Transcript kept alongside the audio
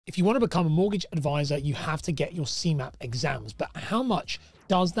If you want to become a mortgage advisor, you have to get your CeMAP exams. But how much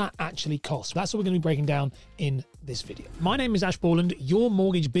does that actually cost? That's what we're going to be breaking down in this video. My name is Ash Borland, your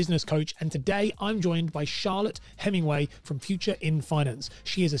mortgage business coach, and today I'm joined by Charlotte Hemingway from Future in Finance.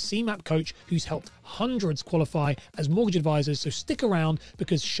 She is a CeMAP coach who's helped hundreds qualify as mortgage advisors, so stick around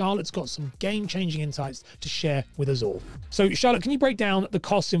because Charlotte's got some game-changing insights to share with us all. So Charlotte, can you break down the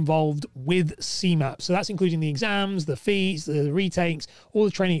costs involved with CeMAP? So that's including the exams, the fees, the retakes, all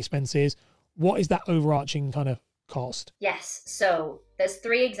the training expenses. What is that overarching kind of cost? Yes, so there's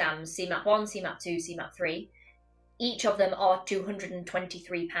 3 exams, CeMAP 1, CeMAP 2, CeMAP 3. Each of them are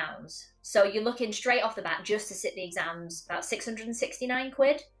 £223. So you're looking straight off the bat just to sit the exams, about 669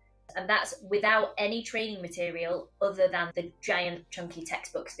 quid. And that's without any training material other than the giant chunky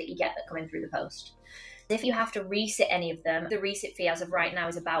textbooks that you get that come in through the post. If you have to resit any of them, the resit fee as of right now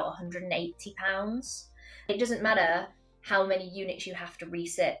is about £180. It doesn't matter how many units you have to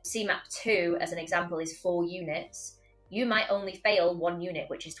resit. CeMAP 2, as an example, is 4 units. You might only fail 1 unit,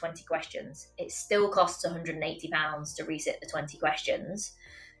 which is 20 questions. It still costs £180 to resit the 20 questions.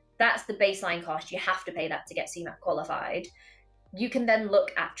 That's the baseline cost. You have to pay that to get CeMAP qualified. You can then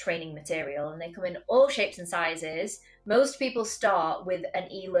look at training material, and they come in all shapes and sizes. Most people start with an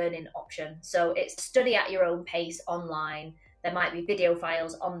e-learning option. So it's study at your own pace online. There might be video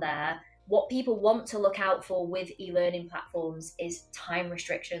files on there. What people want to look out for with e-learning platforms is time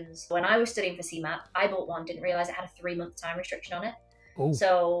restrictions. When I was studying for CeMAP, I bought one, didn't realize it had a 3-month time restriction on it. Ooh.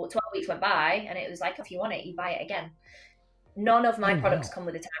 So 12 weeks went by and it was like, if you want it, you buy it again. None of my products come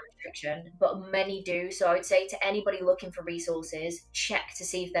with a time restriction, but many do. So I would say to anybody looking for resources, check to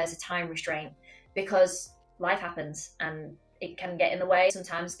see if there's a time restraint, because life happens and it can get in the way.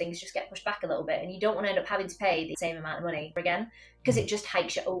 Sometimes things just get pushed back a little bit and you don't want to end up having to pay the same amount of money again, because it just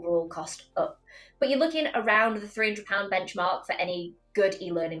hikes your overall cost up. But you're looking around the £300 benchmark for any good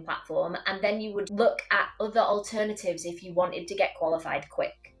e-learning platform. And then you would look at other alternatives if you wanted to get qualified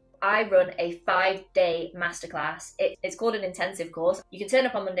quick. I run a 5-day masterclass. It's called an intensive course. You can turn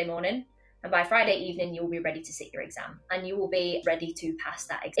up on Monday morning, and by Friday evening, you'll be ready to sit your exam and you will be ready to pass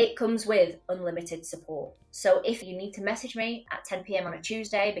that exam. It comes with unlimited support. So if you need to message me at 10 PM on a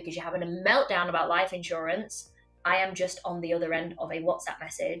Tuesday because you're having a meltdown about life insurance, I am just on the other end of a WhatsApp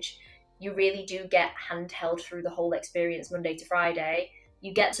message. You really do get handheld through the whole experience Monday to Friday.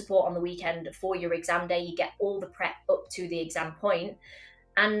 You get support on the weekend for your exam day. You get all the prep up to the exam point.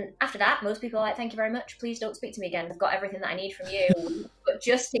 And after that, most people are like, thank you very much. Please don't speak to me again. I've got everything that I need from you. But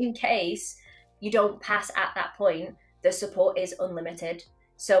just in case you don't pass at that point, the support is unlimited.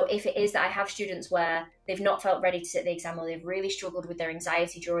 So if it is that I have students where they've not felt ready to sit the exam, or they've really struggled with their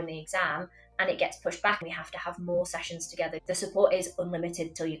anxiety during the exam and it gets pushed back and we have to have more sessions together, the support is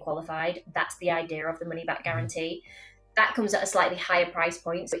unlimited till you're qualified. That's the idea of the money back guarantee. That comes at a slightly higher price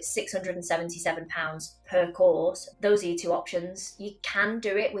point, so it's £677 per course. Those are your 2 options. You can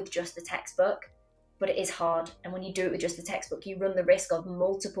do it with just the textbook, but it is hard. And when you do it with just the textbook, you run the risk of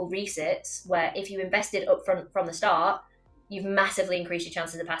multiple resits, where if you invested upfront from the start, you've massively increased your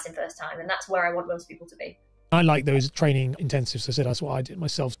chances of passing first time. And that's where I want most people to be. I like those training intensives. I said that's what I did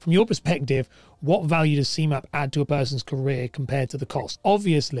myself. From your perspective, what value does CeMAP add to a person's career compared to the cost?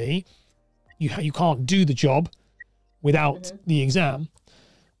 Obviously, you can't do the job without the exam.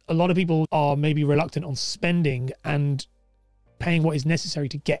 A lot of people are maybe reluctant on spending and paying what is necessary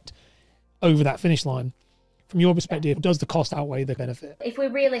to get over that finish line. From your perspective, does the cost outweigh the benefit? If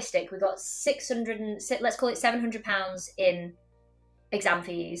we're realistic, we've got let's call it £700 in exam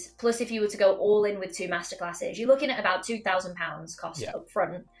fees. Plus, if you were to go all in with 2 masterclasses, you're looking at about £2,000 cost up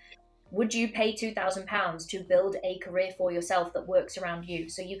front. Would you pay £2,000 to build a career for yourself that works around you?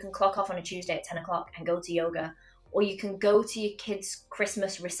 So you can clock off on a Tuesday at 10 o'clock and go to yoga, or you can go to your kids'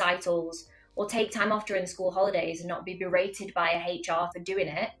 Christmas recitals, or take time off during the school holidays and not be berated by a HR for doing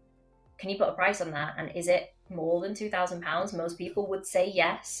it. Can you put a price on that? And is it more than £2,000? Most people would say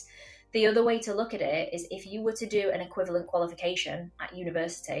yes. The other way to look at it is if you were to do an equivalent qualification at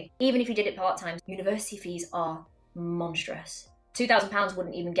university, even if you did it part-time, university fees are monstrous. £2,000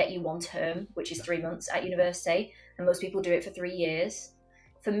 wouldn't even get you 1 term, which is 3 months at university, and most people do it for 3 years.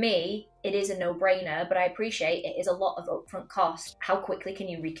 For me, it is a no-brainer, but I appreciate it is a lot of upfront cost. How quickly can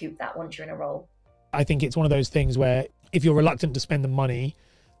you recoup that once you're in a role? I think it's one of those things where if you're reluctant to spend the money,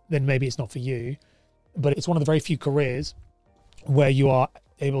 then maybe it's not for you. But it's one of the very few careers where you are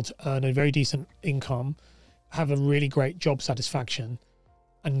able to earn a very decent income, have a really great job satisfaction,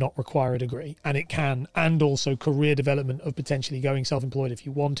 and not require a degree. And it can, and also career development of potentially going self-employed if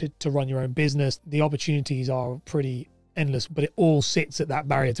you wanted to run your own business. The opportunities are pretty endless, but it all sits at that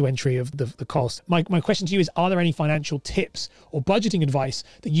barrier to entry of the cost. My question to you is, are there any financial tips or budgeting advice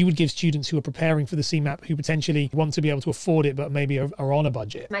that you would give students who are preparing for the CeMAP who potentially want to be able to afford it, but maybe are on a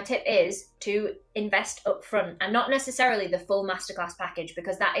budget? My tip is to invest upfront, and not necessarily the full masterclass package,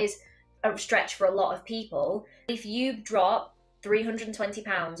 because that is a stretch for a lot of people. If you drop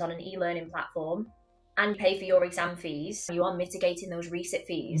 £320 on an e-learning platform and pay for your exam fees, you are mitigating those resit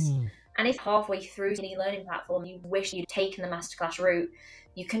fees. And if halfway through an e-learning platform you wish you'd taken the masterclass route,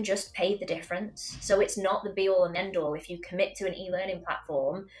 you can just pay the difference. So it's not the be-all and end-all. If you commit to an e-learning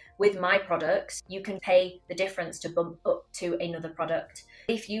platform with my products, you can pay the difference to bump up to another product.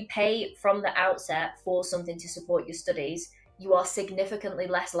 If you pay from the outset for something to support your studies, you are significantly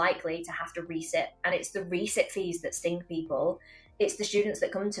less likely to have to resit. And it's the resit fees that sting people. It's the students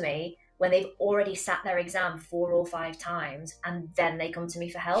that come to me when they've already sat their exam 4 or 5 times, and then they come to me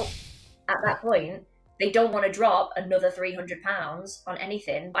for help. At that point, they don't want to drop another £300 on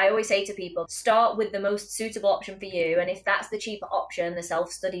anything. I always say to people, start with the most suitable option for you. And if that's the cheaper option, the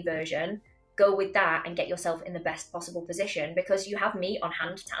self-study version, go with that and get yourself in the best possible position, because you have me on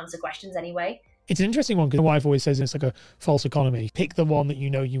hand to answer questions anyway. It's an interesting one, because my wife always says it's like a false economy. Pick the one that you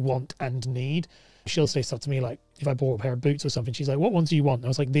know you want and need. She'll say stuff to me like, if I bought a pair of boots or something, she's like, what ones do you want? And I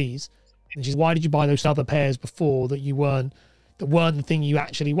was like, these. And she's, why did you buy those other pairs before that weren't the thing you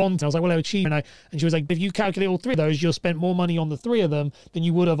actually want? And I was like, well, they were cheap. And she was like, if you calculate all 3 of those, you'll spend more money on the 3 of them than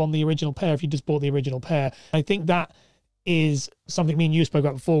you would have on the original pair if you just bought the original pair. I think that is something me and you spoke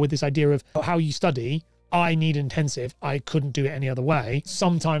about before, with this idea of how you study. I need intensive. I couldn't do it any other way.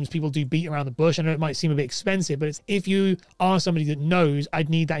 Sometimes people do beat around the bush. I know it might seem a bit expensive, but it's, if you are somebody that knows I'd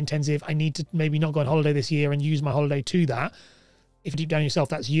need that intensive, I need to maybe not go on holiday this year and use my holiday to that. If deep down yourself,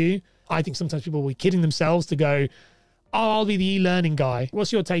 that's you. I think sometimes people will be kidding themselves to go, oh, I'll be the e-learning guy.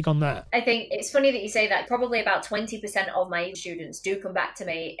 What's your take on that? I think it's funny that you say that. Probably about 20% of my students do come back to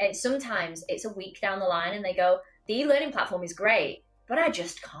me, and sometimes it's a week down the line and they go, the e-learning platform is great, but I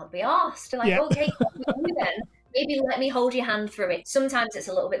just can't be asked. Like, okay, then maybe let me hold your hand through it. Sometimes it's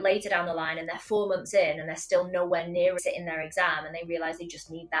a little bit later down the line and they're 4 months in and they're still nowhere near sitting their exam, and they realize they just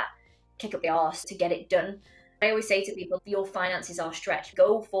need that kick up the arse to get it done. I always say to people, your finances are stretched,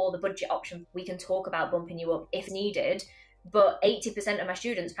 go for the budget option. We can talk about bumping you up if needed, but 80% of my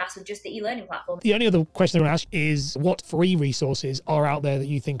students pass with just the e-learning platform. The only other question I want to ask is, what free resources are out there that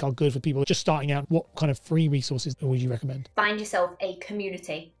you think are good for people just starting out? What kind of free resources would you recommend? Find yourself a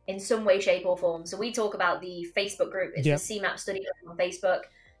community in some way, shape or form. So we talk about the Facebook group. It's the CeMAP Study on Facebook.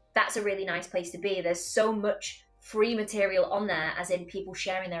 That's a really nice place to be. There's so much free material on there, as in people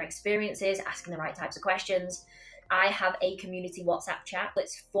sharing their experiences, asking the right types of questions. I have a community WhatsApp chat.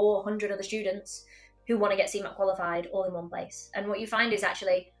 It's 400 other students who want to get CeMAP qualified all in one place. And what you find is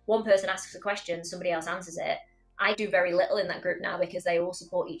actually one person asks a question, somebody else answers it. I do very little in that group now because they all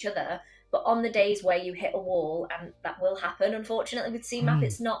support each other. But on the days where you hit a wall, and that will happen, unfortunately, with CeMAP,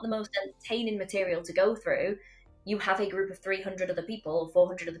 it's not the most entertaining material to go through. You have a group of 300 other people,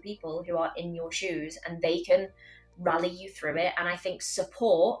 400 other people who are in your shoes, and they can rally you through it. And I think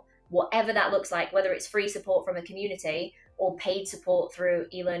support, whatever that looks like, whether it's free support from a community or paid support through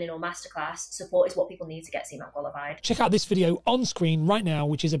e-learning or masterclass, support is what people need to get CeMAP qualified. Check out this video on screen right now,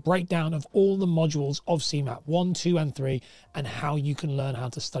 which is a breakdown of all the modules of CeMAP 1, 2, and 3, and how you can learn how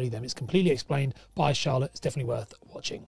to study them. It's completely explained by Charlotte. It's definitely worth watching.